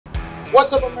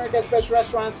What's up, America's Best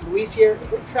Restaurants? Luis here.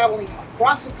 We're traveling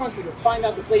across the country to find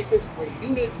out the places where you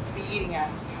need to be eating at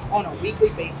on a weekly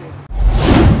basis.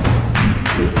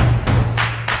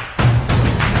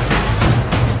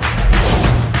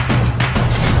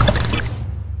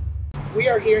 We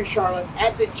are here in Charlotte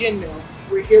at the Gin Mill.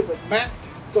 We're here with Matt.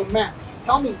 So Matt,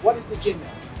 tell me, what is the Gin Mill?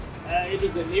 It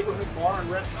is a neighborhood bar and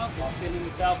restaurant located in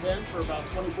the South End for about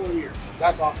 24 years.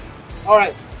 That's awesome. All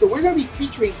right, so we're going to be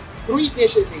featuring 3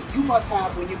 dishes that you must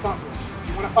have when you come here.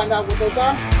 You want to find out what those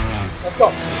are? Let's go.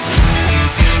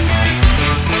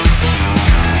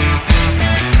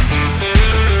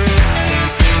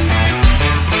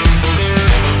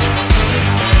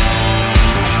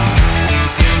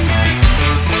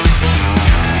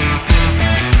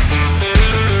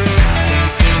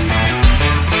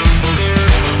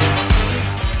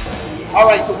 All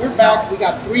right, so we're back. We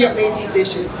got 3 amazing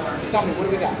dishes. Tell me, what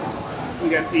do we got? So we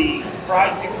got the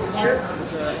fried pickles here,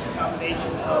 which are a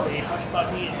combination of a hush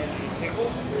puppy and a pickle.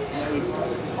 And then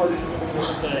we parted it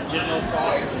with the Jekyll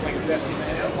sauce, like a zesty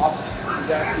tomato. Awesome. We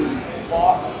got the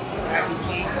Boss mac and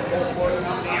cheese and pulled pork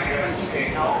combination, which is a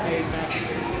house-made mac and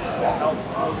cheese, house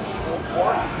pulled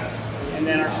pork. And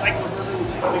then our cycle burger, which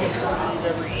is the biggest burger you've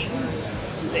ever eaten.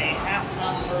 Is a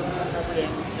half-pound burger covered in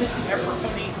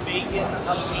pepperoni, bacon,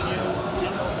 jalapenos,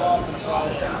 Jekyll sauce, and a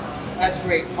fried egg. That's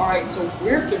great. All right, so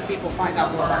where can people find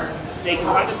out more about it? They can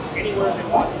find us anywhere they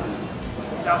want.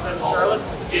 The South End of Charlotte,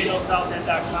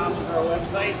 jsouthen.com is our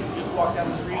website. You just walk down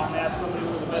the street and ask somebody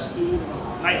where the best food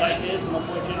and nightlife is, and they'll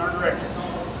point you in our direction.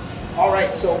 All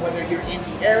right, so whether you're in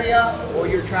the area or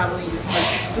you're traveling, this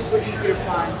place is super easy to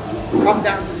find. Come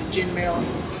down to the Gin Mill.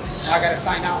 I gotta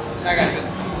sign out because I gotta eat.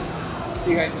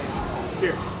 See you guys later.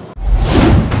 Cheers.